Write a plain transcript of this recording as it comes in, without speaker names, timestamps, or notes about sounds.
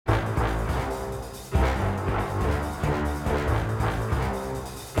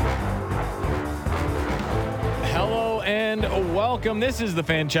welcome. This is the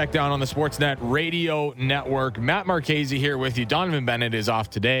Fan Checkdown on the Sportsnet Radio Network. Matt Marchese here with you. Donovan Bennett is off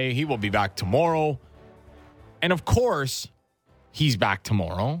today. He will be back tomorrow. And of course, he's back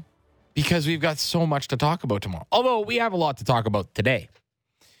tomorrow because we've got so much to talk about tomorrow. Although we have a lot to talk about today.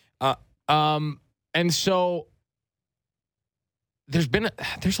 And so there's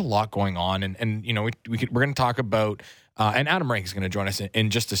a lot going on, and you know we're going to talk about and Adam Rank is going to join us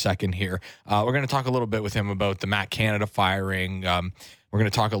in just a second here. We're going to talk a little bit with him about the Matt Canada firing. We're going to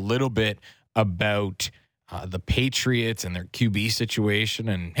talk a little bit about the Patriots and their QB situation.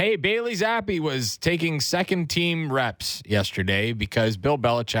 And hey, Bailey Zappi was taking second team reps yesterday because Bill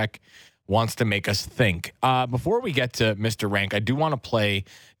Belichick wants to make us think. Before we get to Mr. Rank, I do want to play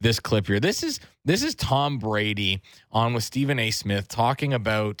this clip here. This is Tom Brady on with Stephen A. Smith talking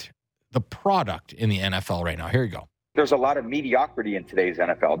about the product in the NFL right now. Here you go. There's a lot of mediocrity in today's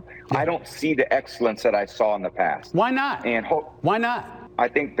NFL. I don't see the excellence that I saw in the past. Why not? Why not? I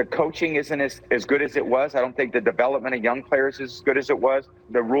think the coaching isn't as good as it was. I don't think the development of young players is as good as it was.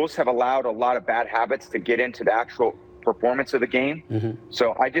 The rules have allowed a lot of bad habits to get into the actual performance of the game. Mm-hmm.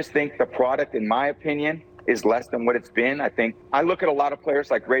 So I just think the product, in my opinion, is less than what it's been. I look at a lot of players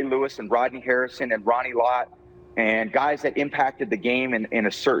like Ray Lewis and Rodney Harrison and Ronnie Lott and guys that impacted the game in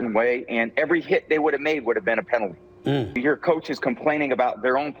a certain way, and every hit they would have made would have been a penalty. You hear coaches complaining about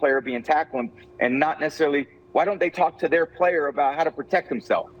their own player being tackled and not necessarily, why don't they talk to their player about how to protect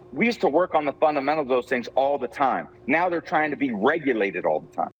himself? We used to work on the fundamentals of those things all the time. Now they're trying to be regulated all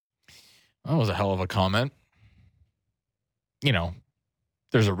the time. That was a hell of a comment. You know,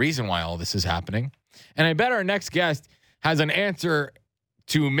 there's a reason why all this is happening. And I bet our next guest has an answer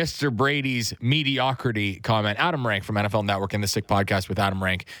to Mr. Brady's mediocrity comment. Adam Rank from NFL Network and the Sick Podcast with Adam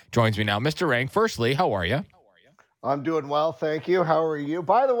Rank joins me now. Mr. Rank, firstly, how are you? I'm doing well, thank you. How are you?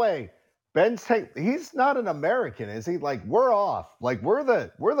 By the way, he's not an American, is he? Like, we're off. Like, we're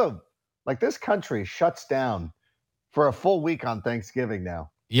the this country shuts down for a full week on Thanksgiving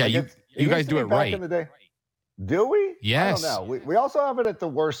now. Yeah, like you guys do it right. In the day. Do we? Yes. I don't know. We also have it at the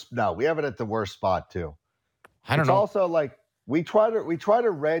worst. No, we have it at the worst spot too. I don't know. It's also like we try to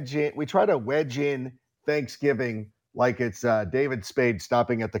wedge in Thanksgiving like it's David Spade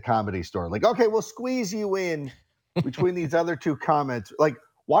stopping at the Comedy Store. Like, okay, we'll squeeze you in between these other two comments. Like,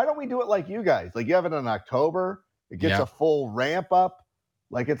 why don't we do it like you guys? Like, you have it in October. It gets a full ramp up.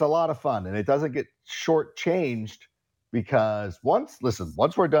 Like, it's a lot of fun, and it doesn't get shortchanged because once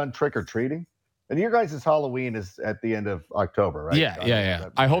we're done trick or treating. And your guys' Halloween is at the end of October, right? Yeah.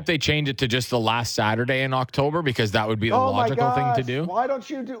 I hope they change it to just the last Saturday in October because that would be the logical thing to do. Why don't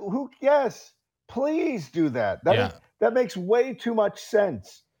you do? Yes, please do that. That makes way too much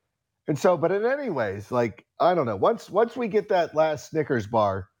sense. And so, but in anyways, like, I don't know. Once we get that last Snickers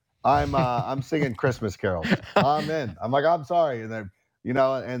bar, I'm singing Christmas carols. I'm in. I'm like, I'm sorry, and then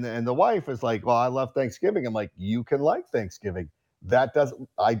and the wife is like, well, I love Thanksgiving. I'm like, you can like Thanksgiving. That doesn't.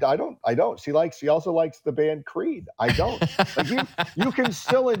 I don't. She also likes the band Creed. I don't. Like you can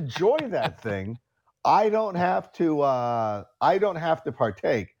still enjoy that thing. I don't have to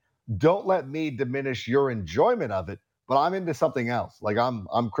partake. Don't let me diminish your enjoyment of it. But I'm into something else. Like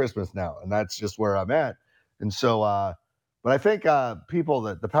I'm Christmas now, and that's just where I'm at. And so, but I think people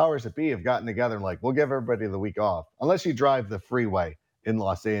the powers that be have gotten together and like, we'll give everybody the week off, unless you drive the freeway in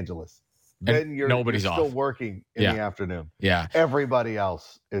Los Angeles. Then you're still working in the afternoon. Yeah. Everybody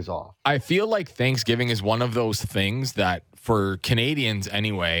else is off. I feel like Thanksgiving is one of those things that for Canadians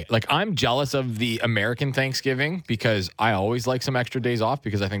anyway, like I'm jealous of the American Thanksgiving because I always like some extra days off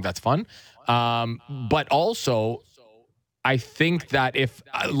because I think that's fun. But also I think that if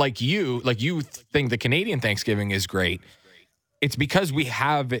like you think the Canadian Thanksgiving is great, it's because we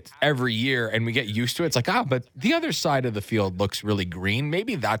have it every year and we get used to it. It's like, but the other side of the field looks really green.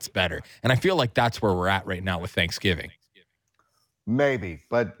 Maybe that's better. And I feel like that's where we're at right now with Thanksgiving. Maybe.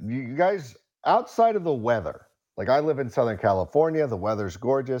 But you guys, outside of the weather, like I live in Southern California, the weather's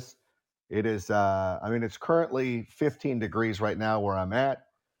gorgeous. It is, it's currently 15 degrees right now where I'm at.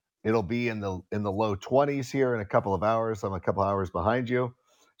 It'll be in the low 20s here in a couple of hours. I'm a couple hours behind you.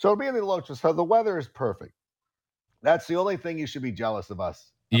 So it'll be in the low 20s. So the weather is perfect. That's the only thing you should be jealous of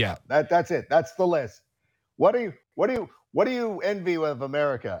us about. Yeah. That's it. That's the list. What do you envy of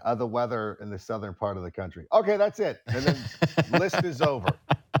America? The weather in the southern part of the country. Okay, that's it. And then list is over.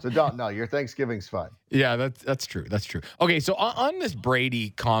 So your Thanksgiving's fine. Yeah, that's true. That's true. Okay, so on this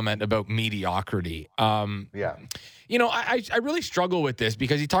Brady comment about mediocrity, Yeah. you know, I really struggle with this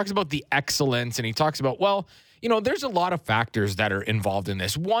because he talks about the excellence and he talks about, well, you know, there's a lot of factors that are involved in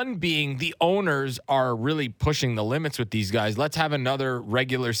this. One being the owners are really pushing the limits with these guys. Let's have another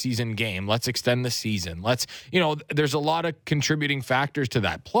regular season game. Let's extend the season. There's a lot of contributing factors to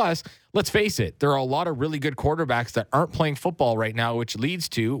that. Plus, let's face it, there are a lot of really good quarterbacks that aren't playing football right now, which leads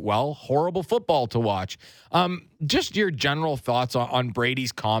to, well, horrible football to watch. Just your general thoughts on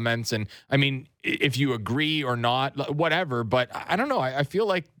Brady's comments. And I mean, if you agree or not, whatever, but I don't know. I feel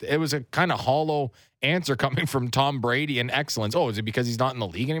like it was a kind of hollow answer coming from Tom Brady and excellence. Oh, is it because he's not in the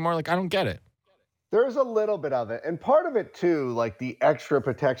league anymore? Like, I don't get it. There's a little bit of it. And part of it too, like the extra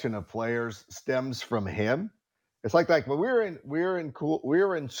protection of players stems from him. It's like when we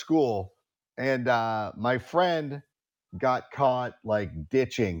were in school and my friend got caught like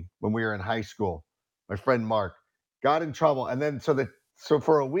ditching when we were in high school. My friend Mark got in trouble. And then so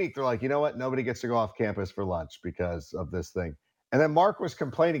for a week, they're like, you know what? Nobody gets to go off campus for lunch because of this thing. And then Mark was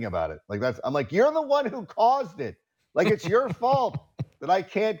complaining about it. I'm like, you're the one who caused it. Like, it's your fault that I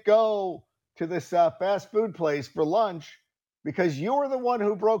can't go to this fast food place for lunch because you were the one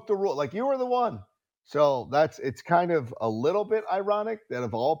who broke the rule. Like, you were the one. So it's kind of a little bit ironic that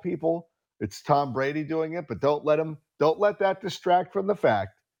of all people, it's Tom Brady doing it, but don't let that distract from the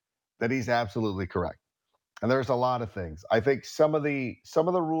fact that he's absolutely correct. And there's a lot of things. I think some of the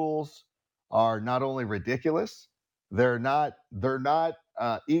rules are not only ridiculous, they're not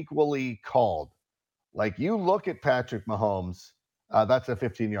equally called. Like, you look at Patrick Mahomes, that's a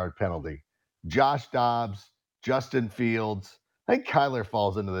 15-yard penalty. Josh Dobbs, Justin Fields, I think Kyler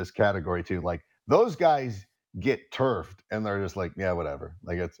falls into this category too. Like, those guys get turfed and they're just like, yeah, whatever.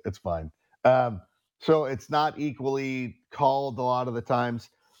 Like, it's fine. So it's not equally called a lot of the times.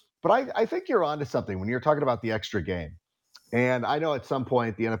 But I think you're onto something when you're talking about the extra game. And I know at some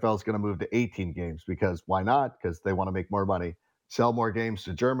point the NFL is going to move to 18 games because why not? Because they want to make more money, sell more games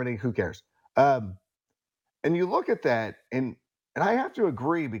to Germany. Who cares? And you look at that, and I have to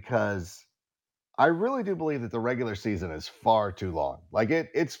agree because I really do believe that the regular season is far too long. Like,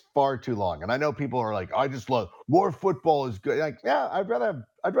 it's far too long. And I know people are like, I just love more football is good. Like, yeah, I'd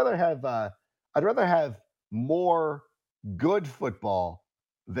rather have more good football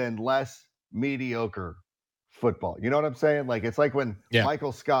than less mediocre football. You know what I'm saying? Like, it's like when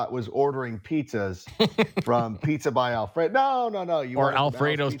Michael Scott was ordering pizzas from Pizza by Alfredo. No. Or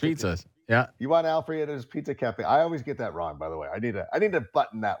Alfredo's Pizzas. Yeah. You want Alfredo's Pizza Cafe. I always get that wrong, by the way. I need to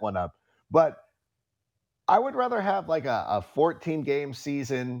button that one up. But I would rather have like a 14-game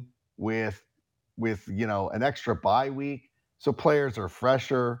season with an extra bye week so players are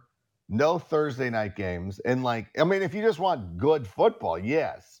fresher, no Thursday night games. And if you just want good football,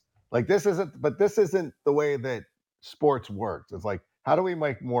 yes. Like, this isn't the way that sports works. It's like, how do we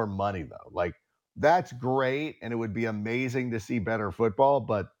make more money though? Like, that's great. And it would be amazing to see better football,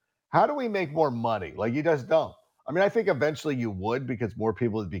 but how do we make more money? Like, you just don't. I mean, I think eventually you would because more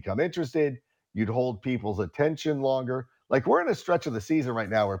people would become interested. You'd hold people's attention longer. Like, we're in a stretch of the season right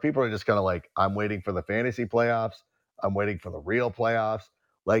now where people are just kind of like, I'm waiting for the fantasy playoffs. I'm waiting for the real playoffs.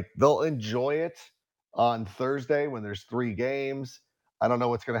 Like, they'll enjoy it on Thursday when there's 3 games. I don't know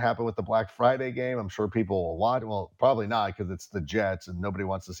what's going to happen with the Black Friday game. I'm sure people will watch. Well, probably not because it's the Jets and nobody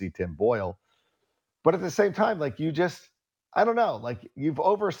wants to see Tim Boyle. But at the same time, like, I don't know, like, you've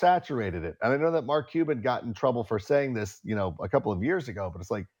oversaturated it. And I know that Mark Cuban got in trouble for saying this, a couple of years ago, but it's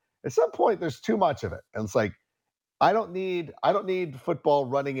like, at some point there's too much of it. And it's like, I don't need football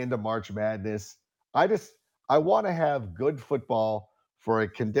running into March Madness. I want to have good football for a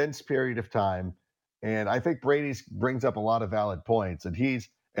condensed period of time. And I think Brady brings up a lot of valid points. And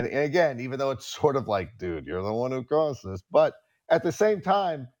and again, even though it's sort of like, dude, you're the one who caused this, but at the same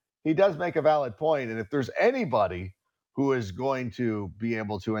time, he does make a valid point. And if there's anybody who is going to be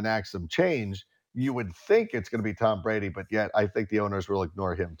able to enact some change, you would think it's going to be Tom Brady, but yet I think the owners will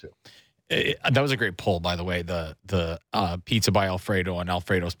ignore him too. That was a great poll, by the way, the Pizza by Alfredo and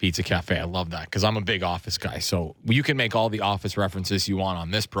Alfredo's Pizza Cafe. I love that because I'm a big Office guy. So you can make all the Office references you want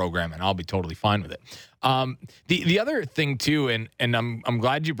on this program, and I'll be totally fine with it. The other thing, too, and I'm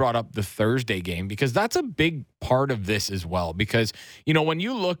glad you brought up the Thursday game because that's a big part of this as well. Because, when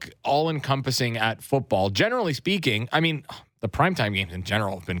you look all-encompassing at football, generally speaking, I mean, the primetime games in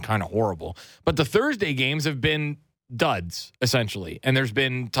general have been kind of horrible. But the Thursday games have been duds, essentially. And there's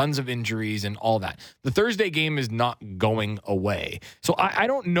been tons of injuries and all that. The Thursday game is not going away. So I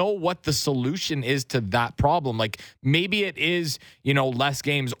don't know what the solution is to that problem. Like, maybe it is, less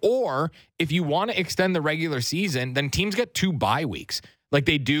games. Or if you want to extend the regular season, then teams get 2 bye weeks. like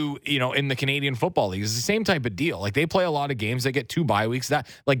they do, in the Canadian Football League. It's the same type of deal. Like they play a lot of games. They get 2 bye weeks.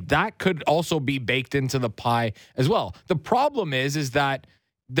 That could also be baked into the pie as well. The problem is that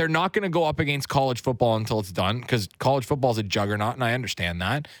they're not going to go up against college football until it's done, because college football is a juggernaut, and I understand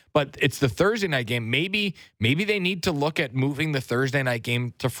that. But it's the Thursday night game. Maybe they need to look at moving the Thursday night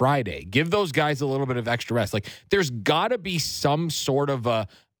game to Friday. Give those guys a little bit of extra rest. Like there's got to be some sort of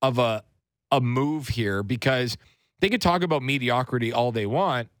a move here, because they could talk about mediocrity all they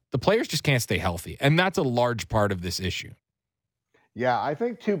want. The players just can't stay healthy, and that's a large part of this issue. Yeah, I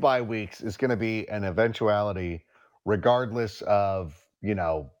think 2 bye weeks is going to be an eventuality, regardless of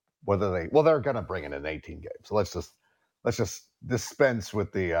whether they're going to bring in an 18 game. So let's just dispense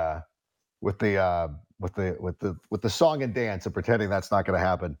with the song and dance and pretending that's not going to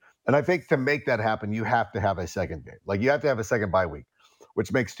happen. And I think to make that happen, you have to have a second game. Like you have to have a second bye week,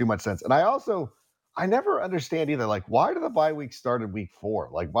 which makes too much sense. And I never understand either. Like, why do the bye weeks start in week 4?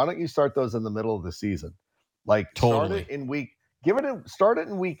 Like, why don't you start those in the middle of the season? Like, totally. Start it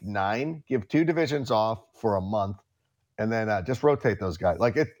in week 9. Give 2 divisions off for a month, and then just rotate those guys.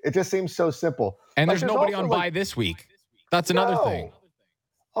 Like it just seems so simple. And like, there's nobody on bye this week. That's another thing.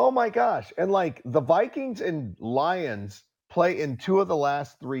 Oh my gosh! And like the Vikings and Lions play in 2 of the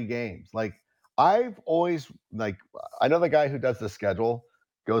last 3 games. Like I've always I know the guy who does the schedule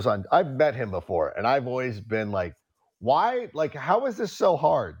goes on. I've met him before, and I've always been like, why? Like, how is this so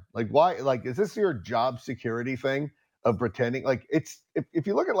hard? Like, why? Like, is this your job security thing of pretending? Like, it's if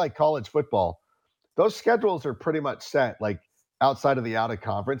you look at like college football, those schedules are pretty much set, like outside of the out of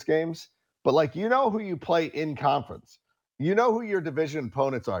conference games. But like, who you play in conference, who your division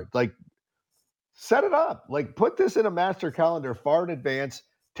opponents are. Like, set it up. Like, put this in a master calendar far in advance.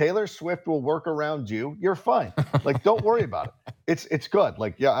 Taylor Swift will work around you. You're fine. Like, don't worry about it. It's good.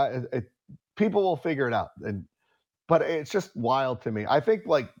 Like, yeah, people will figure it out. But it's just wild to me. I think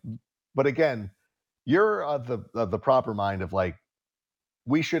but again, you're of the proper mind of like,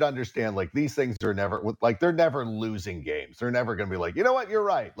 we should understand like these things are never like they're never losing games. They're never going to be like, you know what, you're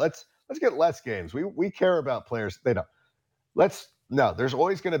right. Let's get less games. We care about players. They don't. There's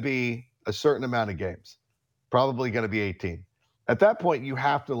always going to be a certain amount of games. Probably going to be 18. At that point, you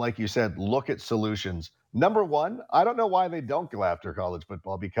have to, like you said, look at solutions. Number one, I don't know why they don't go after college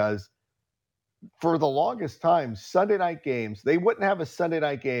football, because for the longest time, Sunday night games, they wouldn't have a Sunday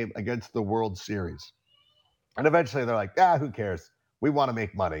night game against the World Series. And eventually they're like, who cares? We want to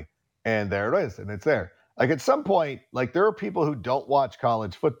make money. And there it is. And it's there. Like at some point, like there are people who don't watch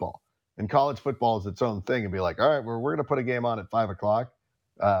college football, and college football is its own thing, and be like, all right, we're going to put a game on at 5 o'clock,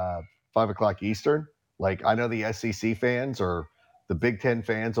 5 o'clock Eastern. Like I know the SEC fans or the Big Ten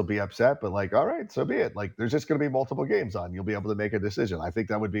fans will be upset, but like, all right, so be it. Like there's just going to be multiple games on. You'll be able to make a decision. I think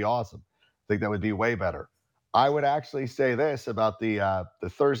that would be awesome. I think that would be way better. I would actually say this about the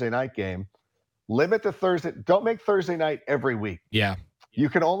Thursday night game. Limit the Thursday. Don't make Thursday night every week. Yeah. You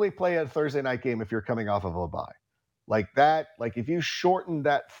can only play a Thursday night game if you're coming off of a bye. Like that, like if you shorten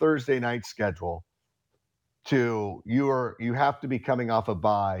that Thursday night schedule to you have to be coming off a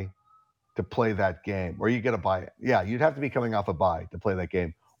bye to play that game, or you get a bye. Yeah, you'd have to be coming off a bye to play that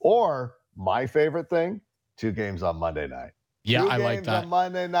game. Or my favorite thing, 2 games on Monday night. Yeah, I like that. 2 games on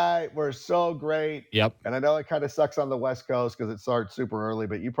Monday night were so great. Yep. And I know it kind of sucks on the West Coast because it starts super early,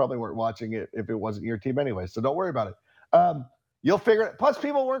 but you probably weren't watching it if it wasn't your team anyway. So don't worry about it. You'll figure it. Plus,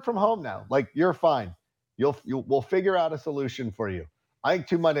 people work from home now. Like you're fine. We'll figure out a solution for you. I think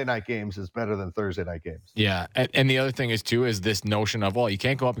 2 Monday night games is better than Thursday night games. Yeah, and the other thing is this notion of, well, you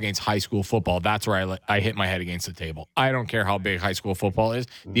can't go up against high school football. That's where I hit my head against the table. I don't care how big high school football is.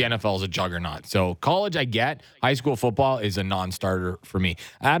 The NFL is a juggernaut. So college, I get. High school football is a non-starter for me.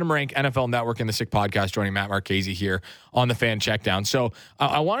 Adam Rank, NFL Network, and the Sick Podcast, joining Matt Marchese here on the Fan Checkdown. So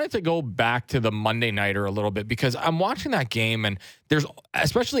I wanted to go back to the Monday Nighter a little bit, because I'm watching that game, and there's,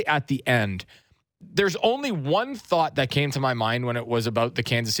 especially at the end, there's only one thought that came to my mind when it was about the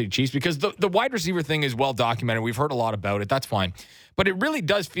Kansas City Chiefs, because the wide receiver thing is well documented. We've heard a lot about it. That's fine. But it really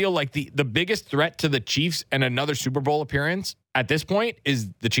does feel like the biggest threat to the Chiefs and another Super Bowl appearance at this point is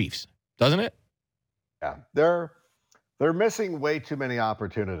the Chiefs, doesn't it? Yeah, they're missing way too many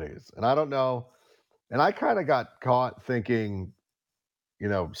opportunities. And I don't know. And I kind of got caught thinking,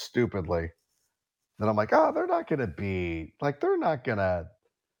 stupidly, that I'm like, they're not going to be like, they're not going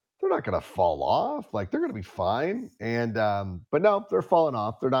to fall off. Like they're going to be fine. And, but no, they're falling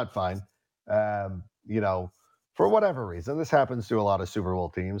off. They're not fine. For whatever reason, this happens to a lot of Super Bowl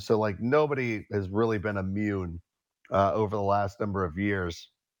teams. So like nobody has really been immune over the last number of years,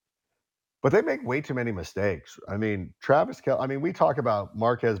 but they make way too many mistakes. I mean, we talk about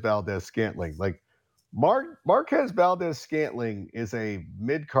Marquez Valdez-Scantling. Like Marquez Valdez-Scantling is a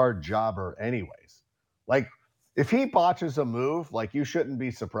mid-card jobber anyways. Like, if he botches a move, like, you shouldn't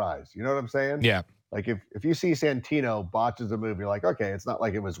be surprised. You know what I'm saying? Yeah. Like, if you see Santino botches a move, you're like, okay, it's not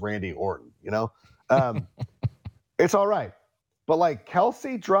like it was Randy Orton, It's all right. But, like,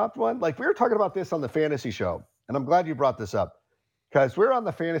 Kelsey dropped one. Like, we were talking about this on the fantasy show, and I'm glad you brought this up because we're on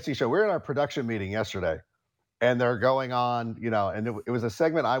the fantasy show. We were in our production meeting yesterday. And they're going on, and it was a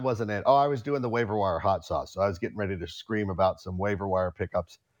segment I wasn't in. Oh, I was doing the waiver wire hot sauce. So I was getting ready to scream about some waiver wire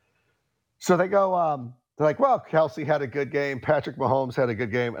pickups. So they go, they're like, well, Kelsey had a good game. Patrick Mahomes had a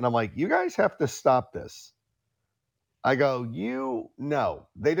good game. And I'm like, you guys have to stop this. I go, no,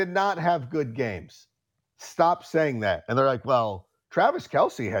 they did not have good games. Stop saying that. And they're like, well, Travis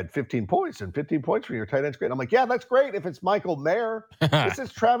Kelsey had 15 points and 15 points for your tight end's great. I'm like, yeah, that's great if it's Michael Mayer. This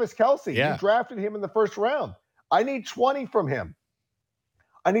is Travis Kelsey. Yeah. You drafted him in the first round. I need 20 from him.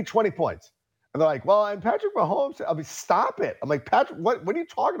 I need 20 points. And they're like, well, and Patrick Mahomes, stop it. I'm like, Patrick, what are you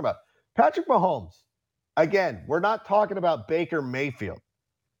talking about? Patrick Mahomes, again, we're not talking about Baker Mayfield.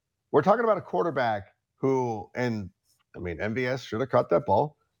 We're talking about a quarterback who, MVS should have caught that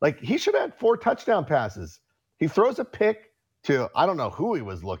ball. Like, he should have had 4 touchdown passes. He throws a pick to, I don't know who he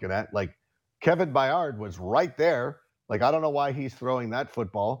was looking at. Like, Kevin Byard was right there. Like, I don't know why he's throwing that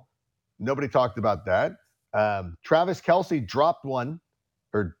football. Nobody talked about that. Travis Kelsey dropped one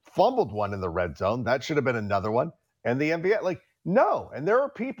or fumbled one in the red zone. That should have been another one. And the NBA, like, no. And there are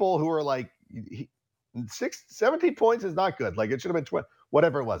people who are like, 17 points is not good. Like, it should have been 20,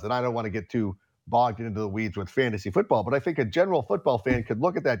 whatever it was. And I don't want to get too bogged into the weeds with fantasy football, but I think a general football fan could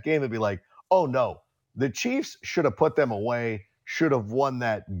look at that game and be like, oh no, the Chiefs should have put them away, should have won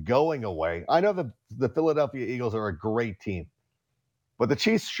that going away. I know the Philadelphia Eagles are a great team. But the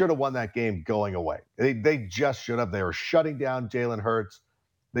Chiefs should have won that game going away. They just should have. They were shutting down Jalen Hurts.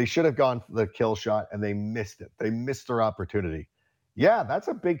 They should have gone for the kill shot, and they missed it. They missed their opportunity. Yeah, that's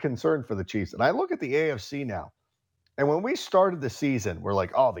a big concern for the Chiefs. And I look at the AFC now. And when we started the season, we're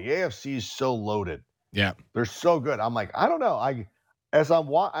like, oh, the AFC is so loaded. Yeah. They're so good. I'm like, I don't know. I don't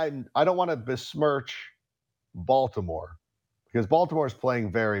want to besmirch Baltimore because Baltimore is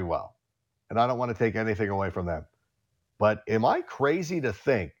playing very well. And I don't want to take anything away from them. But am I crazy to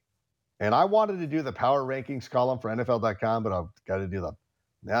think, and I wanted to do the power rankings column for NFL.com, but I've got to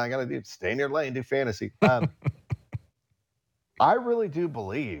do stay in your lane, do fantasy. I really do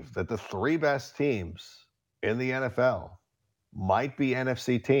believe that the 3 best teams in the NFL might be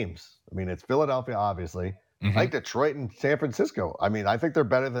NFC teams. I mean, it's Philadelphia, obviously. Mm-hmm. Like Detroit and San Francisco. I mean, I think they're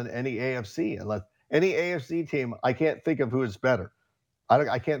better than any AFC. Unless any AFC team, I can't think of who is better.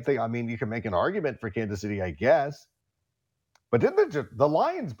 I can't think. I mean, you can make an argument for Kansas City, I guess. But didn't the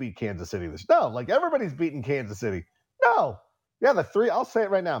Lions beat Kansas City this? No, like everybody's beating Kansas City. No. Yeah, I'll say it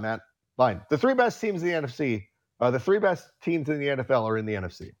right now, man. Fine. The 3 best teams in the NFC, the 3 best teams in the NFL are in the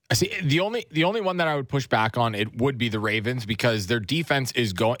NFC. I see. The only one that I would push back on it would be the Ravens because their defense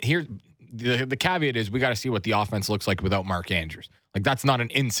is going here. The caveat is we got to see what the offense looks like without Mark Andrews. Like that's not an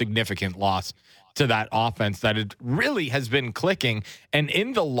insignificant loss to that offense that it really has been clicking. And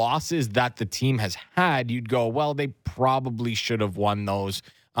in the losses that the team has had, you'd go, well, they probably should have won those.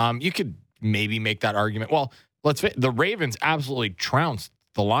 You could maybe make that argument. Well, the Ravens absolutely trounced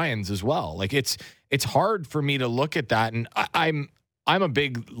the Lions as well. Like it's hard for me to look at that. And I'm a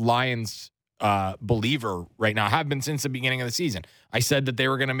big Lions believer right now. I have been since the beginning of the season. I said that they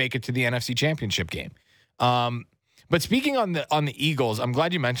were going to make it to the NFC Championship game. But speaking on the Eagles, I'm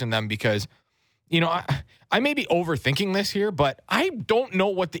glad you mentioned them because I may be overthinking this here, but I don't know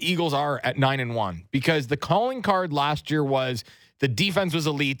what the Eagles are at 9-1 because the calling card last year was the defense was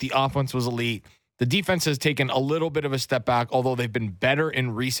elite, the offense was elite. The defense has taken a little bit of a step back, although they've been better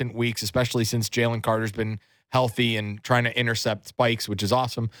in recent weeks, especially since Jalen Carter's been healthy and trying to intercept spikes, which is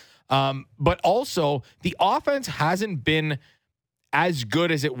awesome. But also, the offense hasn't been as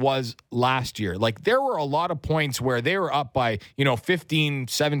good as it was last year. Like there were a lot of points where they were up by, 15,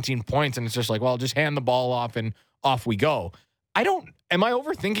 17 points. And it's just like, well, just hand the ball off and off we go. Am I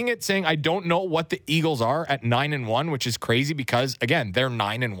overthinking it saying I don't know what the Eagles are at 9-1, which is crazy because again, they're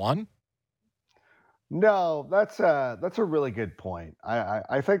 9-1. No, that's a really good point.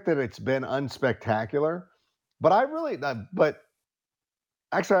 I think that it's been unspectacular, but actually, let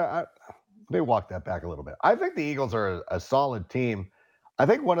me walk that back a little bit. I think the Eagles are a solid team. I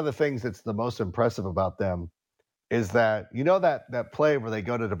think one of the things that's the most impressive about them is that, that play where they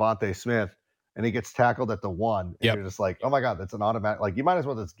go to Devontae Smith and he gets tackled at the 1. And You're just like, oh my God, that's an automatic. Like you might as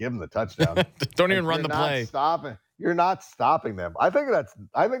well just give him the touchdown. Don't even run the play. You're not stopping them. I think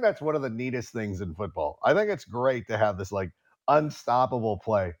that's one of the neatest things in football. I think it's great to have this like unstoppable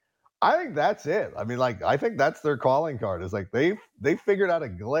play. I think that's it. I mean, like, I think that's their calling card. Is like they figured out a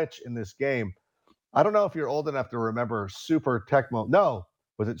glitch in this game. I don't know if you're old enough to remember Super Tecmo. No,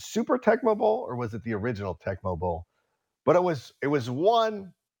 was it Super Tecmo Bowl or was it the original Tecmo Bowl? But it was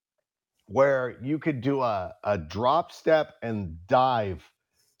one where you could do a drop step and dive,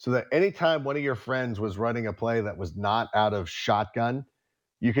 so that anytime one of your friends was running a play that was not out of shotgun,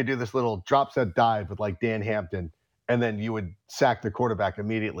 you could do this little drop step dive with like Dan Hampton, and then you would sack the quarterback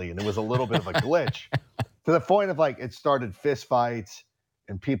immediately. And it was a little bit of a glitch to the point of like it started fist fights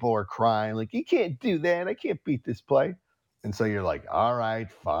and people were crying like, you can't do that. I can't beat this play. And so you're like, all right,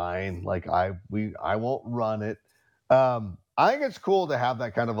 fine. Like I won't run it. I think it's cool to have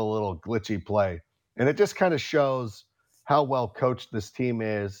that kind of a little glitchy play. And it just kind of shows how well coached this team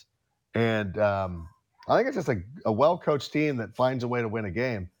is. And I think it's just a well-coached team that finds a way to win a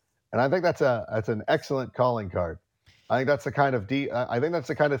game. And I think that's an excellent calling card. I think that's the kind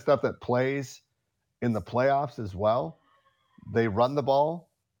of stuff that plays in the playoffs as well. They run the ball,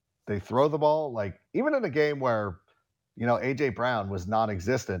 they throw the ball. Like even in a game where, AJ Brown was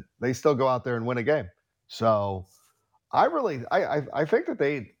non-existent, they still go out there and win a game. So I think that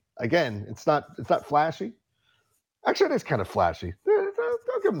they, again, it's not flashy. Actually, it is kind of flashy.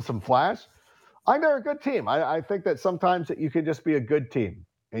 They'll give them some flash. I think they're a good team. I think that sometimes that you can just be a good team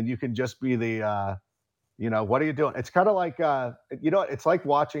and you can just be the, what are you doing? It's kind of like, it's like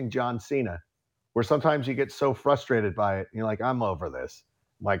watching John Cena, where sometimes you get so frustrated by it. You're like, I'm over this.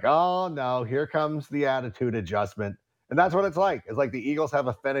 I'm like, oh no, here comes the attitude adjustment. And that's what it's like. It's like the Eagles have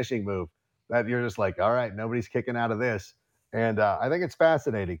a finishing move that you're just like, all right, nobody's kicking out of this. And I think it's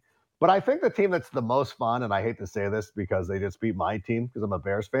fascinating. But I think the team that's the most fun, and I hate to say this because they just beat my team because I'm a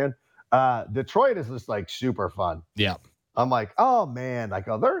Bears fan, Detroit is just like super fun. Yeah. I'm like, oh man, like,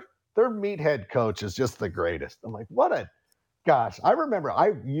 oh, their meathead coach is just the greatest. I'm like, gosh, I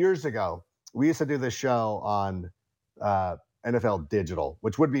remember years ago, we used to do this show on NFL Digital,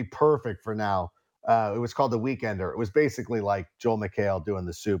 which would be perfect for now. It was called The Weekender. It was basically like Joel McHale doing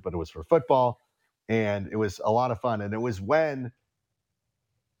The Soup, but it was for football. And it was a lot of fun. And it was when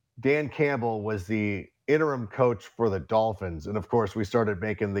Dan Campbell was the interim coach for the Dolphins. And of course, we started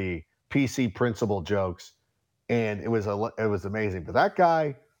making the PC principal jokes. And it was amazing. But that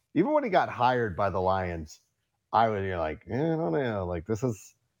guy, even when he got hired by the Lions, I was like, I don't know. Like,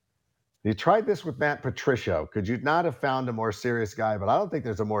 you tried this with Matt Patricia. Could you not have found a more serious guy? But I don't think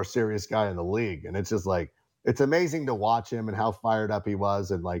there's a more serious guy in the league. And it's just like, it's amazing to watch him and how fired up he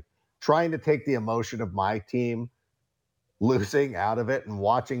was and like trying to take the emotion of my team losing out of it and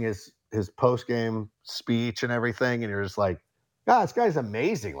watching his post-game speech and everything. And you're just like, God, this guy's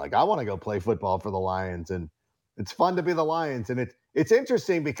amazing. Like, I want to go play football for the Lions. And it's fun to be the Lions. And it's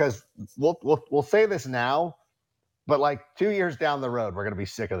interesting because we'll say this now, but like 2 years down the road, we're going to be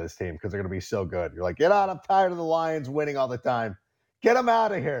sick of this team because they're going to be so good. You're like, get out. I'm tired of the Lions winning all the time. Get them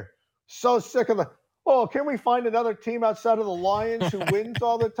out of here. So sick of can we find another team outside of the Lions who wins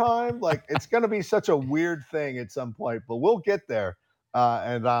all the time? Like, it's going to be such a weird thing at some point, but we'll get there.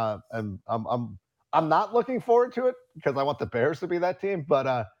 And I'm not looking forward to it because I want the Bears to be that team, but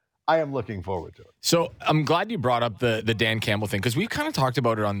I am looking forward to it. So I'm glad you brought up the Dan Campbell thing because we've kind of talked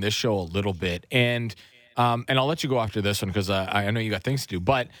about it on this show a little bit. And I'll let you go after this one because I know you got things to do.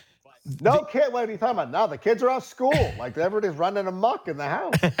 But kid, what are you talking about? No, the kids are out of school. Like everybody's running amok in the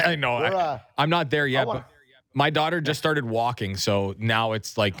house. I know. I'm not there yet. But my daughter just started walking, so now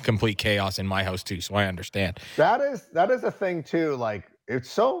it's like complete chaos in my house too. So I understand. That is a thing too. Like it's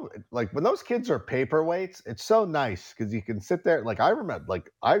so like when those kids are paperweights, it's so nice because you can sit there. Like I remember,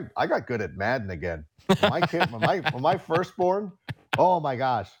 like I got good at Madden again. My kid, when my firstborn, oh my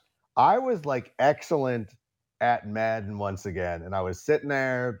gosh. I was like excellent at Madden once again. And I was sitting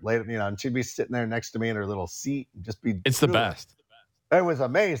there later, and she'd be sitting there next to me in her little seat and just be. It's the best. It was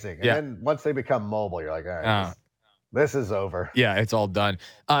amazing. And then once they become mobile, you're like, all right, this is over. Yeah, it's all done.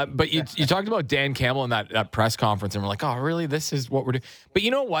 But you talked about Dan Campbell in that press conference and we're like, oh, really? This is what we're doing. But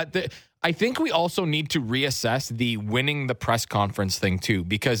you know what? I think we also need to reassess the winning the press conference thing too,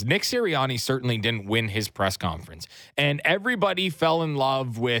 because Nick Sirianni certainly didn't win his press conference. And everybody fell in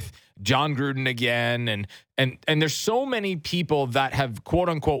love with John Gruden again. And there's so many people that have, quote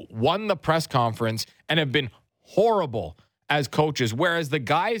unquote, won the press conference and have been horrible as coaches. Whereas the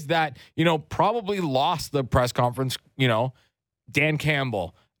guys that, probably lost the press conference, Dan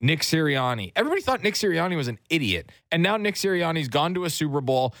Campbell, Nick Sirianni. Everybody thought Nick Sirianni was an idiot. And now Nick Sirianni's gone to a Super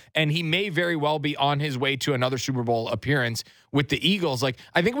Bowl, and he may very well be on his way to another Super Bowl appearance with the Eagles. Like,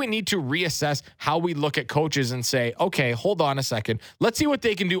 I think we need to reassess how we look at coaches and say, okay, hold on a second. Let's see what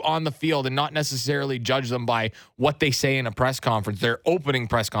they can do on the field and not necessarily judge them by what they say in a press conference, their opening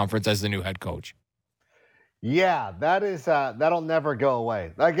press conference as the new head coach. Yeah, that is that'll never go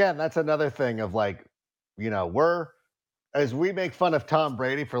away. Again, that's another thing of like, as we make fun of Tom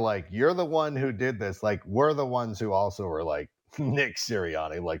Brady for like, you're the one who did this, like we're the ones who also were like, Nick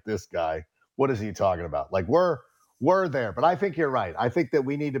Sirianni, like this guy, what is he talking about? Like we're there. But I think you're right. I think that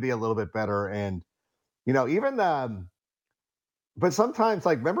we need to be a little bit better. And, even but sometimes,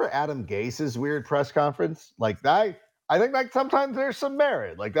 like, remember Adam Gase's weird press conference? Like that, I think like sometimes there's some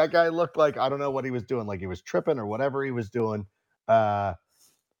merit. Like that guy looked like, I don't know what he was doing, like he was tripping or whatever he was doing.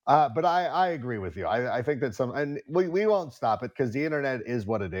 But I agree with you. I think that and we won't stop it because the internet is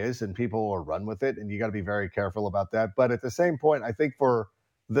what it is and people will run with it, and you got to be very careful about that. But at the same point, I think for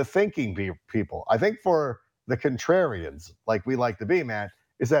the thinking people, I think for the contrarians, like we like to be, man,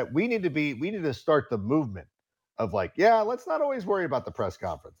 is that we need to start the movement of like, yeah, let's not always worry about the press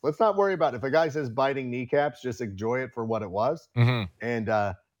conference. Let's not worry about if a guy says biting kneecaps, just enjoy it for what it was and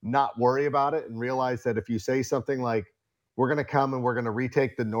not worry about it and realize that if you say something like, we're going to come and we're going to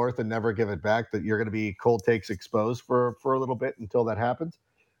retake the North and never give it back, that you're going to be cold takes exposed for a little bit until that happens.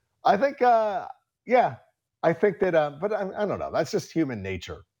 I think, I think that, but I don't know. That's just human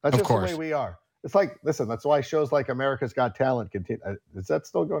nature. That's just the way we are. It's like, listen, that's why shows like America's Got Talent continue. Is that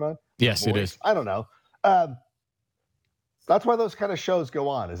still going on? Yes, it is. I don't know. That's why those kind of shows go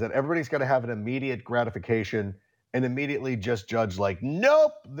on, is that everybody's got to have an immediate gratification and immediately just judge like,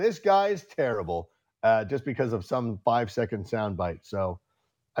 nope, this guy's terrible. Just because of some 5-second soundbite. So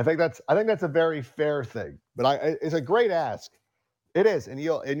I think that's a very fair thing. But it's a great ask. It is, and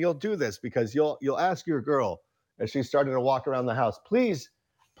you'll do this because you'll ask your girl as she's starting to walk around the house, please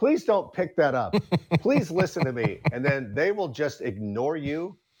don't pick that up. Please listen to me. And then they will just ignore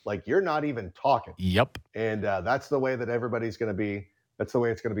you like you're not even talking. Yep. And that's the way that everybody's going to be. That's the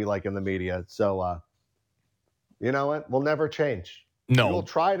way it's going to be like in the media. So you know what? We'll never change. No. We'll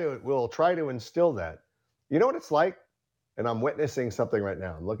try to instill that. You know what it's like? And I'm witnessing something right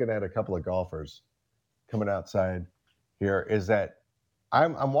now. I'm looking at a couple of golfers coming outside here, is that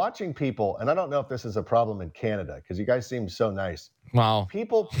I'm watching people, and I don't know if this is a problem in Canada because you guys seem so nice. Wow.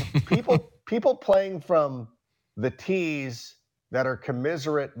 People playing from the tees that are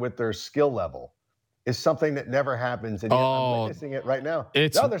commiserate with their skill level is something that never happens, and yet I'm witnessing it right now.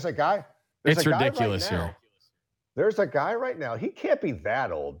 There's a guy. It's ridiculous here. There's a guy right now. He can't be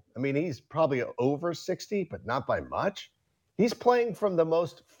that old. I mean, he's probably over 60, but not by much. He's playing from the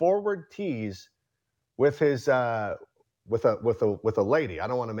most forward tees with his with a lady. I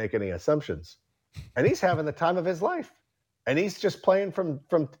don't want to make any assumptions, and he's having the time of his life. And he's just playing from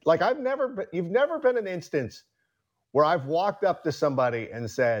like you've never been an instance where I've walked up to somebody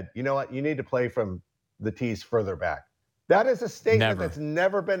and said, you know what, you need to play from the tees further back. That is a statement that's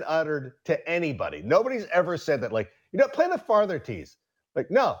never been uttered to anybody. Nobody's ever said that, like, play the farther tees.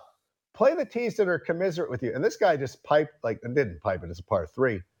 Like, no, play the tees that are commiserate with you. And this guy just didn't pipe it. It's a par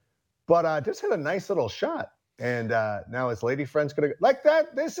 3. But just hit a nice little shot. And now his lady friend's going to, like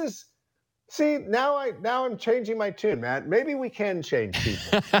that, now I'm changing my tune, Matt. Maybe we can change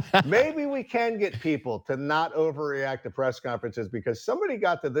people. Maybe we can get people to not overreact to press conferences because somebody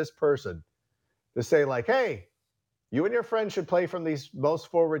got to this person to say, like, hey, you and your friend should play from these most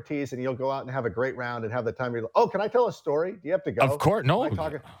forward tees, and you'll go out and have a great round and have the time. Oh, can I tell a story? Do you have to go? Of course, no.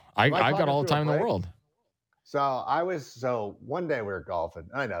 I got all the time in the world. So one day we were golfing.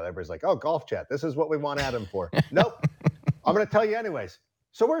 I know everybody's like, oh, golf chat. This is what we want Adam for. Nope. I'm going to tell you anyways.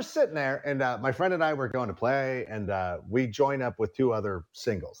 So we're sitting there, and my friend and I were going to play, and we join up with 2 other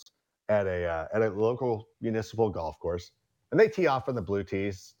singles at a local municipal golf course, and they tee off on the blue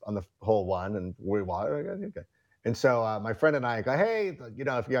tees on the hole 1, and we walk. Okay. And so my friend and I go, hey, if you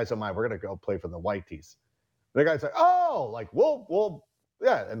guys don't mind, we're going to go play from the white tees. And the guy's like, oh, like, we'll,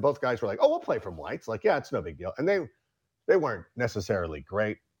 yeah. And both guys were like, oh, we'll play from whites. Like, yeah, it's no big deal. And they weren't necessarily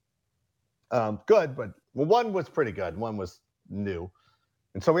great. Good, but one was pretty good. One was new.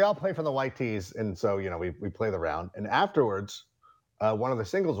 And so we all play from the white tees. And so, we play the round. And afterwards, one of the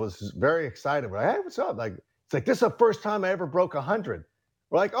singles was very excited. We're like, hey, what's up? Like, it's like, this is the first time I ever broke 100.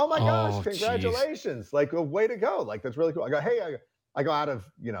 We're like, oh my gosh, congratulations. Geez. Like, way to go. Like, that's really cool. I go, hey, I go out of,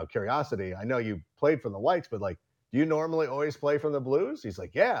 curiosity. I know you played from the whites, but like, do you normally always play from the blues? He's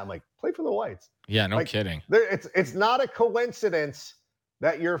like, yeah. I'm like, play from the whites. Yeah, no kidding. It's not a coincidence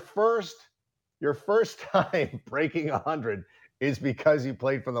that your first time breaking 100 is because you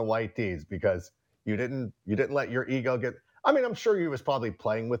played from the white tees, because you didn't let your ego get. I mean, I'm sure you was probably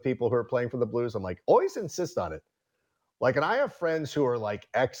playing with people who are playing for the Blues. I'm like, always insist on it. Like, and I have friends who are like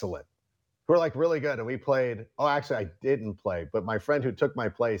excellent, who are like really good. And we played. Oh, actually, I didn't play, but my friend who took my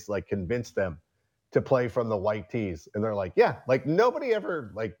place like convinced them to play from the white tees. And they're like, yeah, like nobody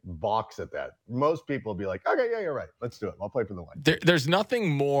ever like balks at that. Most people be like, okay, yeah, you're right. Let's do it. I'll play for the white. There's nothing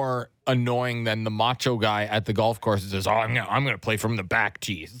more annoying than the macho guy at the golf course that says, oh, I'm going to play from the back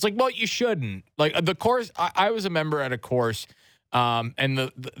tees. It's like, well, you shouldn't. Like the course, I was a member at a course, and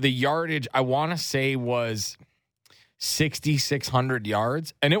the yardage, I want to say was 6,600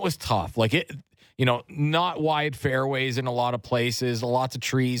 yards. And it was tough. Like it, not wide fairways in a lot of places, lots of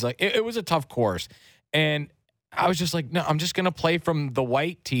trees. Like it was a tough course. And I was just like, no, I'm just going to play from the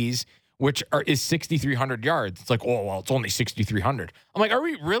white tees, which is 6,300 yards. It's like, oh, well, it's only 6,300. I'm like, are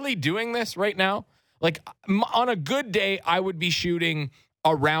we really doing this right now? Like on a good day, I would be shooting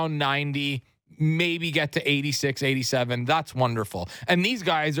around 90, maybe get to 86, 87. That's wonderful. And these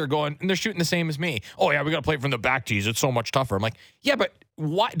guys are going, and they're shooting the same as me. Oh, yeah, we got to play from the back tees. It's so much tougher. I'm like, yeah, but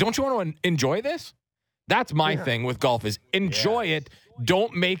why? Don't you want to enjoy this? That's my thing with golf is enjoy it.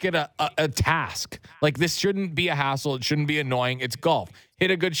 Don't make it a task. Like this shouldn't be a hassle. It shouldn't be annoying. It's golf. Hit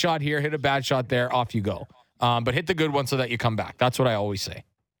a good shot here, hit a bad shot there, off you go. But hit the good one so that you come back. That's what I always say.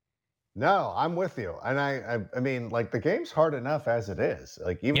 No, I'm with you. And I mean, like the game's hard enough as it is.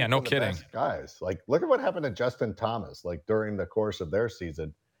 Like even no the kidding. Best guys. Like look at what happened to Justin Thomas, like during the course of their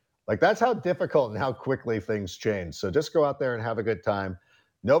season. Like that's how difficult and how quickly things change. So just go out there and have a good time.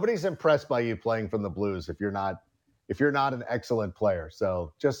 Nobody's impressed by you playing from the Blues if you're not an excellent player.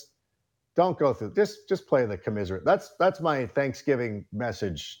 So just don't go through. Just play the commiserate. That's my Thanksgiving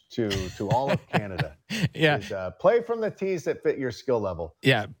message to all of Canada. Yeah, is, play from the tees that fit your skill level.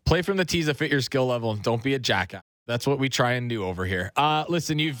 Yeah, play from the tees that fit your skill level. Don't be a jackass. That's what we try and do over here.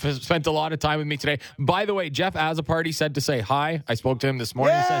 Listen, you've spent a lot of time with me today. By the way, Jeff Azaparty said to say hi. I spoke to him this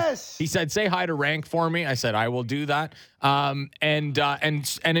morning. Yes! He said, say hi to Rank for me. I said, I will do that. And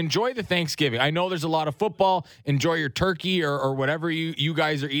enjoy the Thanksgiving. I know there's a lot of football. Enjoy your turkey or whatever you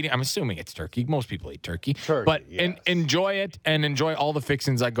guys are eating. I'm assuming it's turkey. Most people eat turkey. But yes. Enjoy it and enjoy all the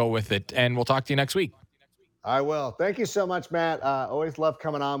fixings that go with it. And we'll talk to you next week. I will. Thank you so much, Matt. Always love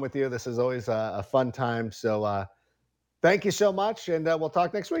coming on with you. This is always a fun time. So thank you so much, and we'll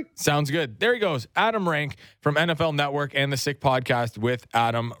talk next week. Sounds good. There he goes, Adam Rank from NFL Network and the Sick Podcast with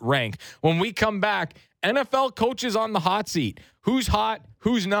Adam Rank. When we come back, NFL coaches on the hot seat. Who's hot?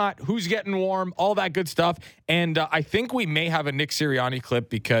 Who's not? Who's getting warm? All that good stuff. And I think we may have a Nick Sirianni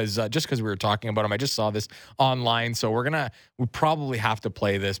clip because just because we were talking about him, I just saw this online. So we probably have to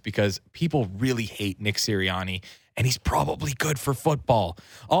play this because people really hate Nick Sirianni, and he's probably good for football.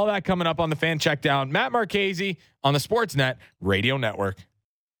 All that coming up on the Fan Checkdown. Matt Marchese on the Sportsnet Radio Network.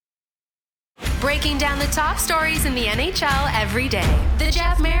 Breaking down the top stories in the NHL every day. The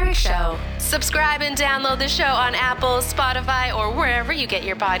Jeff Merrick Show. Subscribe and download the show on Apple, Spotify, or wherever you get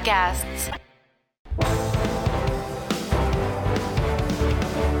your podcasts.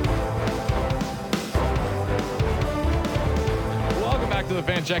 Welcome back to the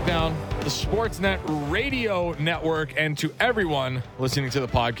Fan Checkdown, the Sportsnet Radio Network, and to everyone listening to the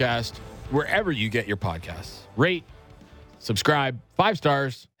podcast, wherever you get your podcasts. Rate, subscribe, 5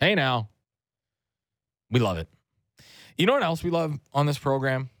 stars. Hey now. We love it. You know what else we love on this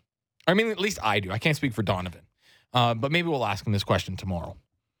program? I mean, at least I do. I can't speak for Donovan. But maybe we'll ask him this question tomorrow.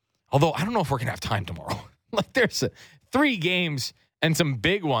 Although, I don't know if we're going to have time tomorrow. Like, there's 3 games and some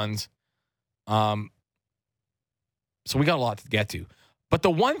big ones. So we got a lot to get to. But the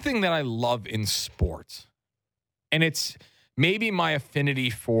one thing that I love in sports, and it's maybe my affinity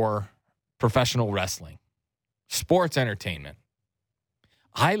for professional wrestling, sports entertainment.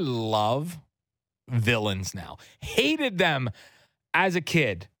 I love villains now. Hated them as a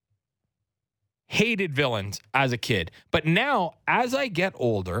kid. Hated villains as a kid. But now, as I get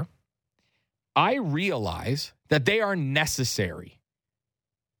older, I realize that they are necessary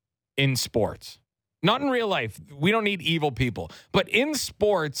in sports. Not in real life. We don't need evil people. But in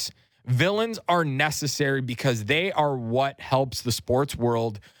sports, villains are necessary because they are what helps the sports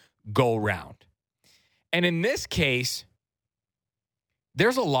world go round. And in this case,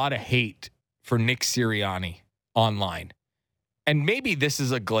 there's a lot of hate for Nick Sirianni online. And maybe this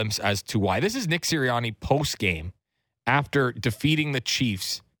is a glimpse as to why. This is Nick Sirianni post-game after defeating the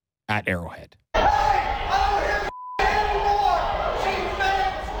Chiefs at Arrowhead. Hey, I don't hear anymore! Chiefs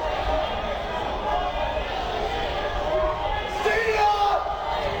fans! See ya!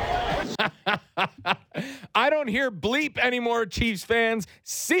 I don't hear bleep anymore, Chiefs fans.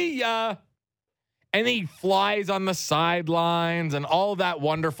 See ya! And he flies on the sidelines and all that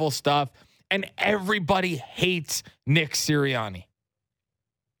wonderful stuff. And everybody hates Nick Sirianni.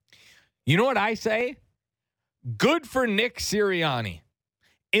 You know what I say? Good for Nick Sirianni.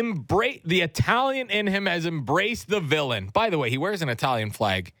 The Italian in him has embraced the villain. By the way, he wears an Italian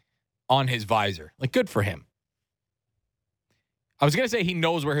flag on his visor. Like, good for him. I was going to say he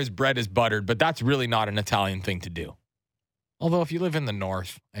knows where his bread is buttered, but that's really not an Italian thing to do. Although if you live in the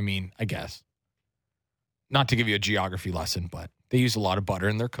north, I mean, I guess. Not to give you a geography lesson, but they use a lot of butter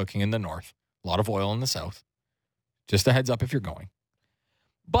in their cooking in the north. A lot of oil in the south. Just a heads up if you're going.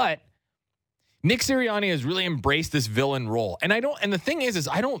 But Nick Sirianni has really embraced this villain role. And the thing is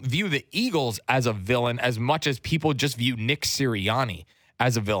I don't view the Eagles as a villain as much as people just view Nick Sirianni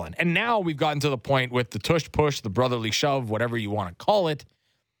as a villain. And now we've gotten to the point with the tush push, the brotherly shove, whatever you want to call it.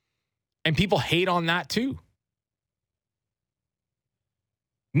 And people hate on that too.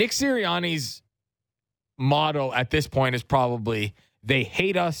 Nick Sirianni's motto at this point is probably, they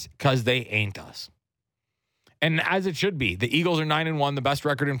hate us because they ain't us. And as it should be, the Eagles are 9-1, the best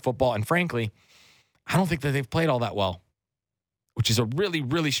record in football. And frankly, I don't think that they've played all that well, which is a really,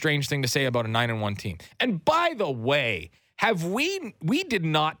 really strange thing to say about a 9-1 team. And by the way, we did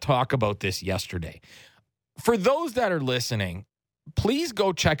not talk about this yesterday. For those that are listening, please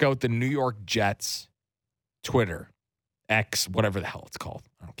go check out the New York Jets Twitter, X, whatever the hell it's called.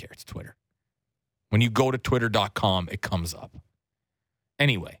 I don't care. It's Twitter. When you go to twitter.com, it comes up.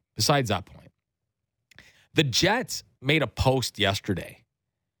 Anyway, besides that point, the Jets made a post yesterday.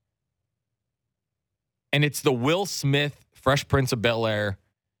 And it's the Will Smith, Fresh Prince of Bel-Air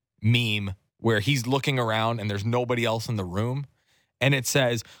meme where he's looking around and there's nobody else in the room. And it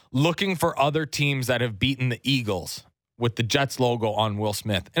says, looking for other teams that have beaten the Eagles with the Jets logo on Will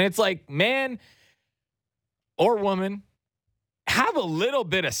Smith. And it's like, man or woman, have a little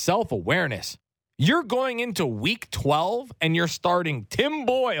bit of self-awareness. You're going into week 12 and you're starting Tim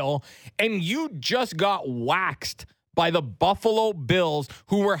Boyle and you just got waxed by the Buffalo Bills,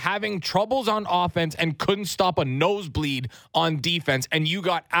 who were having troubles on offense and couldn't stop a nosebleed on defense, and you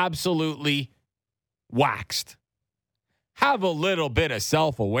got absolutely waxed. Have a little bit of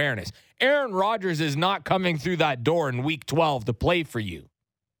self-awareness. Aaron Rodgers is not coming through that door in week 12 to play for you.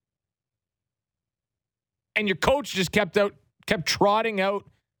 And your coach just kept trotting out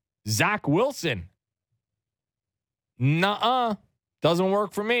Zach Wilson. Nuh-uh. Doesn't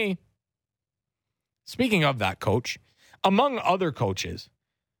work for me. Speaking of that coach, among other coaches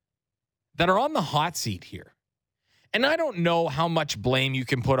that are on the hot seat here, and I don't know how much blame you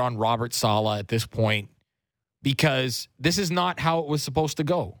can put on Robert Saleh at this point, because this is not how it was supposed to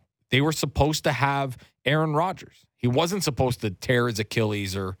go. They were supposed to have Aaron Rodgers. He wasn't supposed to tear his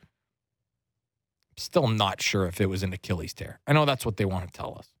Achilles, or still not sure if it was an Achilles tear. I know that's what they want to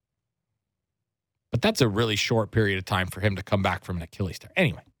tell us. But that's a really short period of time for him to come back from an Achilles tear.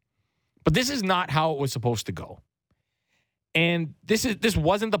 Anyway. But this is not how it was supposed to go. And this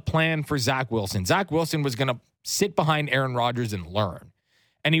wasn't the plan for Zach Wilson. Zach Wilson was going to sit behind Aaron Rodgers and learn.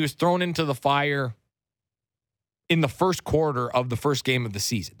 And he was thrown into the fire in the first quarter of the first game of the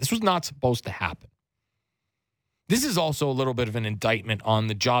season. This was not supposed to happen. This is also a little bit of an indictment on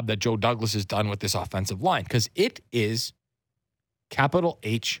the job that Joe Douglas has done with this offensive line, because it is, capital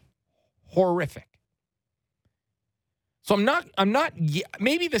H, horrific. So I'm not,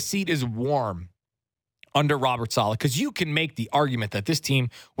 maybe the seat is warm under Robert Saleh, because you can make the argument that this team,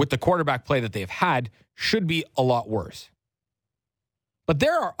 with the quarterback play that they've had, should be a lot worse. But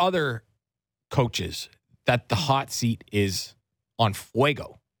there are other coaches that the hot seat is on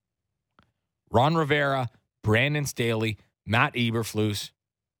fuego. Ron Rivera, Brandon Staley, Matt Eberflus,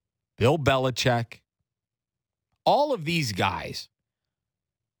 Bill Belichick. All of these guys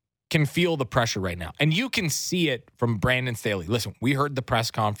can feel the pressure right now. And you can see it from Brandon Staley. Listen, we heard the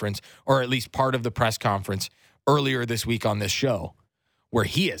press conference, or at least part of the press conference earlier this week on this show, where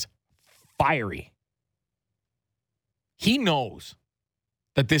he is fiery. He knows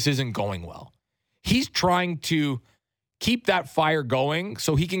that this isn't going well. He's trying to keep that fire going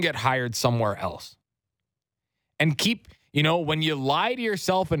so he can get hired somewhere else. And when you lie to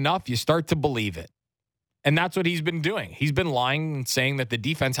yourself enough, you start to believe it. And that's what he's been doing. He's been lying and saying that the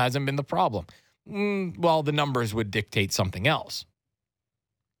defense hasn't been the problem. Well, the numbers would dictate something else.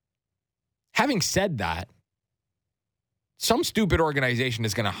 Having said that, some stupid organization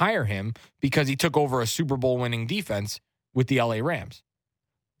is going to hire him because he took over a Super Bowl winning defense with the LA Rams.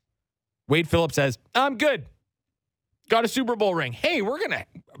 Wade Phillips says, I'm good. Got a Super Bowl ring. Hey,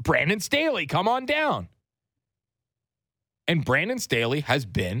 Brandon Staley, come on down. And Brandon Staley has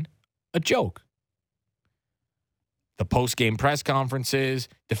been a joke. The post-game press conferences,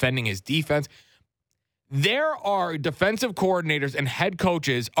 defending his defense. There are defensive coordinators and head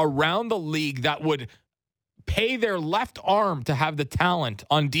coaches around the league that would pay their left arm to have the talent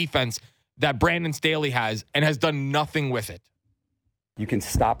on defense that Brandon Staley has and has done nothing with it. You can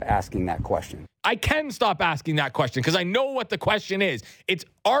stop asking that question. I can stop asking that question because I know what the question is. It's,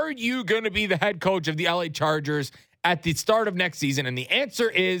 are you going to be the head coach of the LA Chargers at the start of next season? And the answer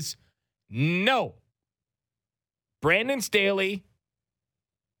is no. Brandon Staley,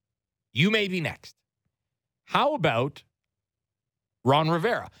 you may be next. How about Ron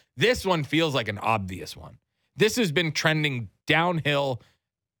Rivera? This one feels like an obvious one. This has been trending downhill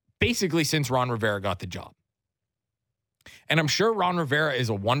basically since Ron Rivera got the job. And I'm sure Ron Rivera is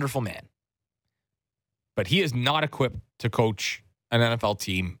a wonderful man, but he is not equipped to coach an NFL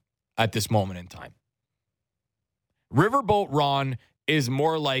team at this moment in time. Riverboat Ron is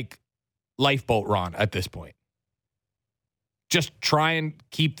more like Lifeboat Ron at this point. Just try and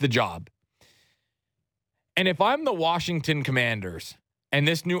keep the job. And if I'm the Washington Commanders and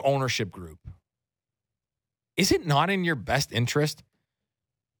this new ownership group, is it not in your best interest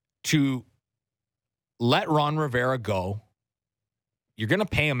to let Ron Rivera go? You're going to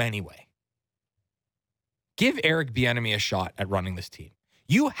pay him anyway. Give Eric Bieniemy a shot at running this team.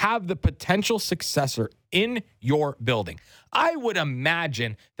 You have the potential successor in your building. I would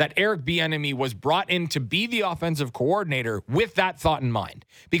imagine that Eric Bieniemy was brought in to be the offensive coordinator with that thought in mind.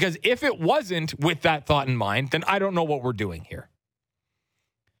 Because if it wasn't with that thought in mind, then I don't know what we're doing here.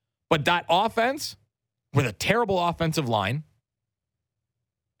 But that offense, with a terrible offensive line,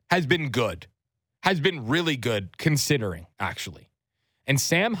 has been good. Has been really good, considering, actually. And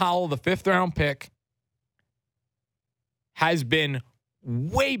Sam Howell, the 5th-round pick, has been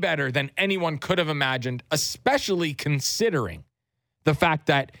way better than anyone could have imagined, especially considering the fact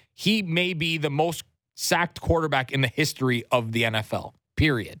that he may be the most sacked quarterback in the history of the NFL,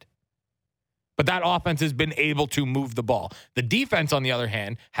 period. But that offense has been able to move the ball. The defense, on the other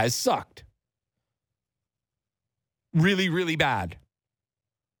hand, has sucked. Really, really bad.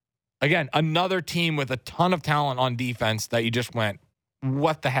 Again, another team with a ton of talent on defense that you just went,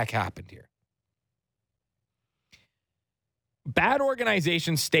 what the heck happened here? Bad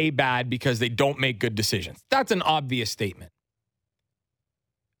organizations stay bad because they don't make good decisions. That's an obvious statement.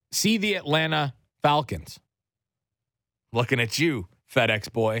 See the Atlanta Falcons. Looking at you,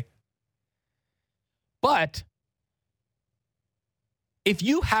 FedEx boy. But if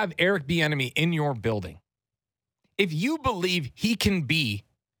you have Eric Bieniemy in your building, if you believe he can be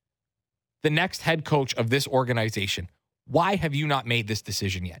the next head coach of this organization, why have you not made this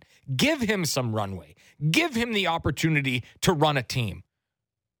decision yet? Give him some runway. Give him the opportunity to run a team.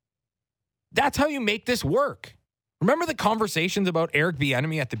 That's how you make this work. Remember the conversations about Eric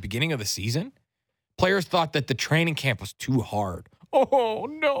Bieniemy at the beginning of the season? Players thought that the training camp was too hard. Oh,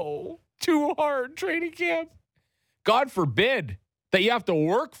 no. Too hard training camp. God forbid that you have to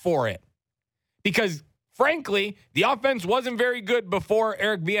work for it. Because, frankly, the offense wasn't very good before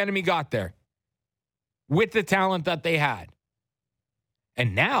Eric Bieniemy got there with the talent that they had.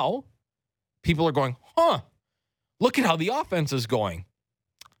 And now people are going, look at how the offense is going.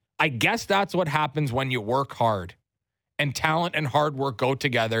 I guess that's what happens when you work hard and talent and hard work go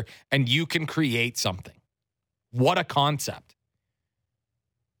together and you can create something. What a concept.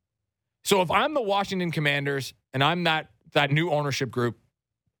 So if I'm the Washington Commanders and I'm that new ownership group,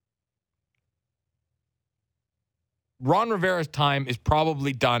 Ron Rivera's time is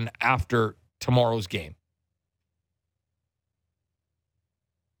probably done after tomorrow's game.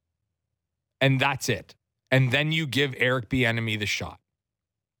 And that's it. And then you give Eric Bieniemy the shot.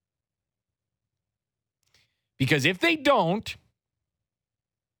 Because if they don't,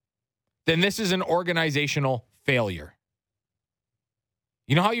 then this is an organizational failure.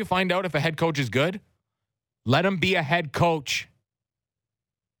 You know how you find out if a head coach is good? Let him be a head coach.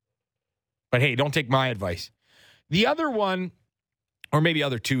 But hey, don't take my advice. The other one, or maybe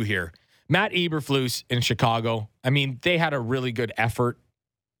other two here, Matt Eberflus in Chicago. I mean, they had a really good effort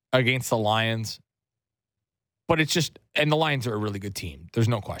against the Lions. But it's just, and the Lions are a really good team. There's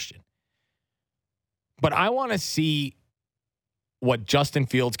no question. But I want to see what Justin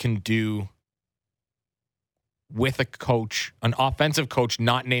Fields can do with a coach, an offensive coach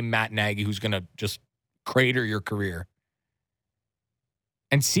not named Matt Nagy, who's going to just crater your career,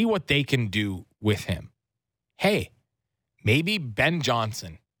 and see what they can do with him. Hey, maybe Ben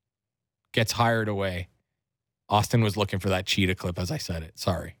Johnson gets hired away. Austin was looking for that cheetah clip as I said it.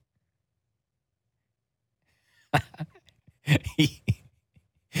 Sorry.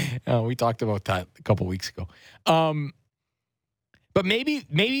 We talked about that a couple weeks ago. But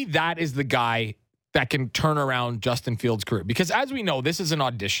maybe that is the guy that can turn around Justin Fields' career. Because as we know, this is an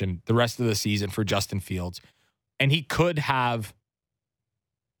audition the rest of the season for Justin Fields, and he could have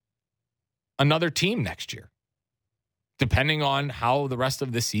another team next year, depending on how the rest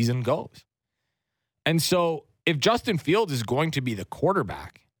of the season goes. And so if Justin Fields is going to be the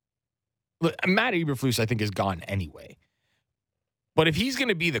quarterback, Matt Eberflus, I think, is gone anyway. But if he's going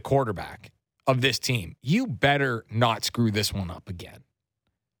to be the quarterback of this team, you better not screw this one up again.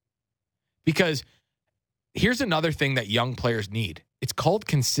 Because here's another thing that young players need. It's called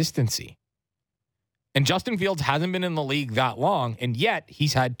consistency. And Justin Fields hasn't been in the league that long, and yet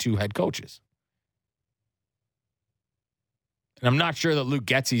he's had 2 head coaches. And I'm not sure that Luke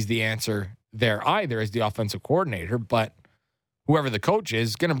Getsy's the answer there either as the offensive coordinator, but whoever the coach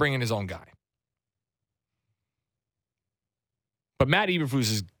is going to bring in his own guy. But Matt Eberflus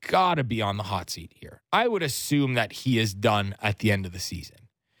has got to be on the hot seat here. I would assume that he is done at the end of the season.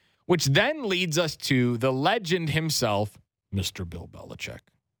 Which then leads us to the legend himself, Mr. Bill Belichick,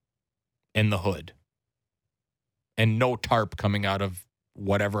 in the hood. And no tarp coming out of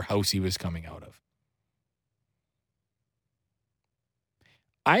whatever house he was coming out of.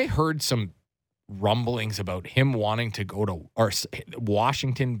 I heard some rumblings about him wanting to go to or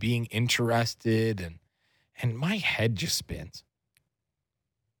Washington being interested, and my head just spins.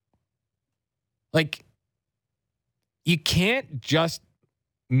 Like, you can't just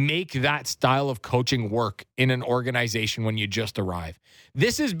make that style of coaching work in an organization when you just arrive.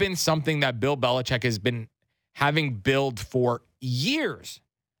 This has been something that Bill Belichick has been having build for years,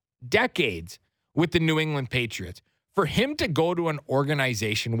 decades with the New England Patriots. For him to go to an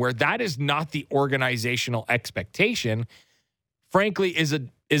organization where that is not the organizational expectation, frankly, is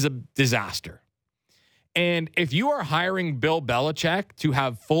a disaster. And if you are hiring Bill Belichick to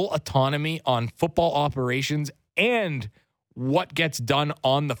have full autonomy on football operations and what gets done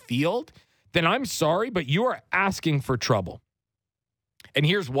on the field, then I'm sorry, but you are asking for trouble. And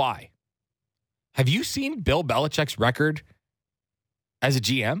here's why. Have you seen Bill Belichick's record as a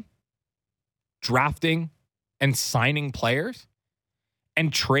GM? Drafting and signing players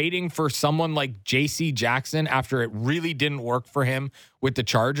and trading for someone like J.C. Jackson after it really didn't work for him with the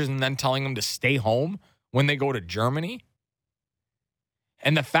Chargers and then telling him to stay home when they go to Germany.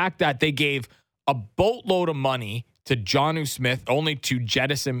 And the fact that they gave a boatload of money to Jonnu Smith only to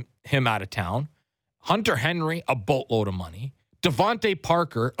jettison him out of town. Hunter Henry, a boatload of money. Devontae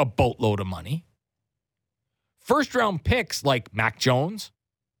Parker, a boatload of money. First-round picks like Mac Jones.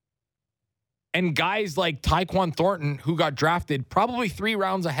 And guys like Tyquan Thornton, who got drafted probably 3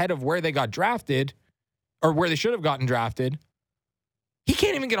 rounds ahead of where they got drafted, or where they should have gotten drafted. He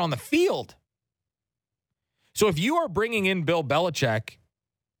can't even get on the field. So if you are bringing in Bill Belichick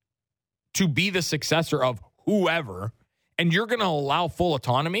to be the successor of whoever, and you're going to allow full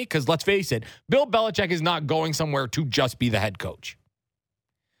autonomy, because let's face it, Bill Belichick is not going somewhere to just be the head coach.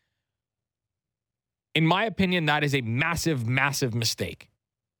 In my opinion, that is a massive, massive mistake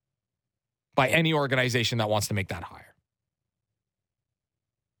by any organization that wants to make that hire.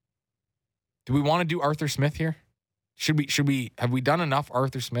 Do we want to do Arthur Smith here? Have we done enough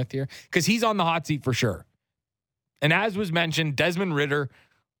Arthur Smith here? Because he's on the hot seat for sure. And as was mentioned, Desmond Ridder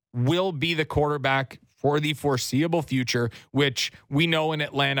will be the quarterback for the foreseeable future, which we know in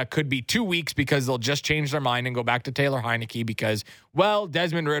Atlanta could be 2 weeks because they'll just change their mind and go back to Taylor Heineke because, well,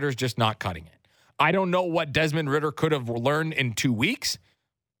 Desmond Ridder's just not cutting it. I don't know what Desmond Ridder could have learned in 2 weeks,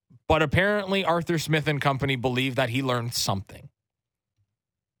 but apparently Arthur Smith and company believe that he learned something.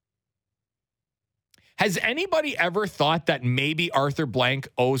 Has anybody ever thought that maybe Arthur Blank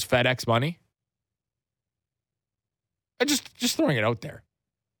owes FedEx money? I'm just throwing it out there.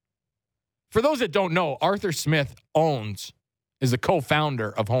 For those that don't know, Arthur Smith is a co-founder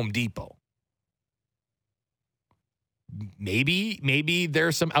of Home Depot. Maybe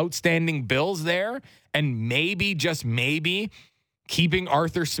there's some outstanding bills there, and maybe, just maybe, keeping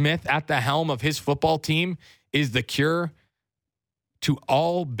Arthur Smith at the helm of his football team is the cure to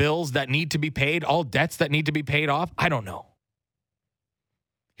all bills that need to be paid, all debts that need to be paid off. I don't know.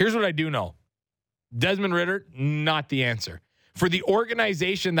 Here's what I do know. Desmond Ridder, not the answer. For the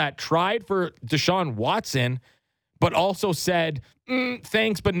organization that tried for Deshaun Watson, but also said,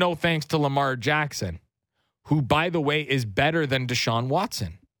 thanks, but no thanks to Lamar Jackson, who, by the way, is better than Deshaun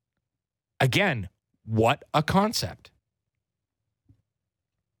Watson. Again, what a concept.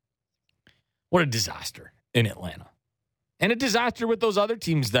 What a disaster in Atlanta. And a disaster with those other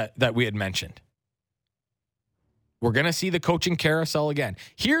teams that we had mentioned. We're going to see the coaching carousel again.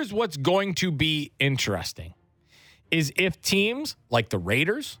 Here's what's going to be interesting. Is if teams like the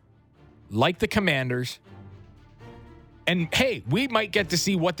Raiders, like the Commanders, And hey, we might get to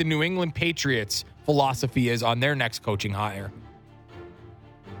see what the New England Patriots philosophy is on their next coaching hire.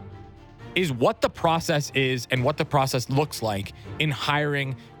 Is what the process is and what the process looks like in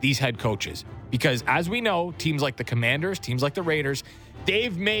hiring these head coaches. Because as we know, teams like the Commanders, teams like the Raiders,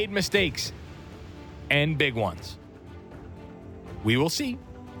 they've made mistakes and big ones. We will see.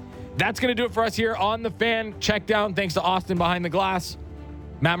 That's going to do it for us here on The Fan Checkdown. Thanks to Austin behind the glass.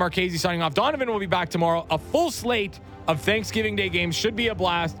 Matt Marchese signing off. Donovan will be back tomorrow. A full slate of Thanksgiving Day games should be a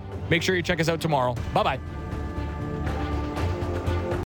blast. Make sure you check us out tomorrow. Bye-bye.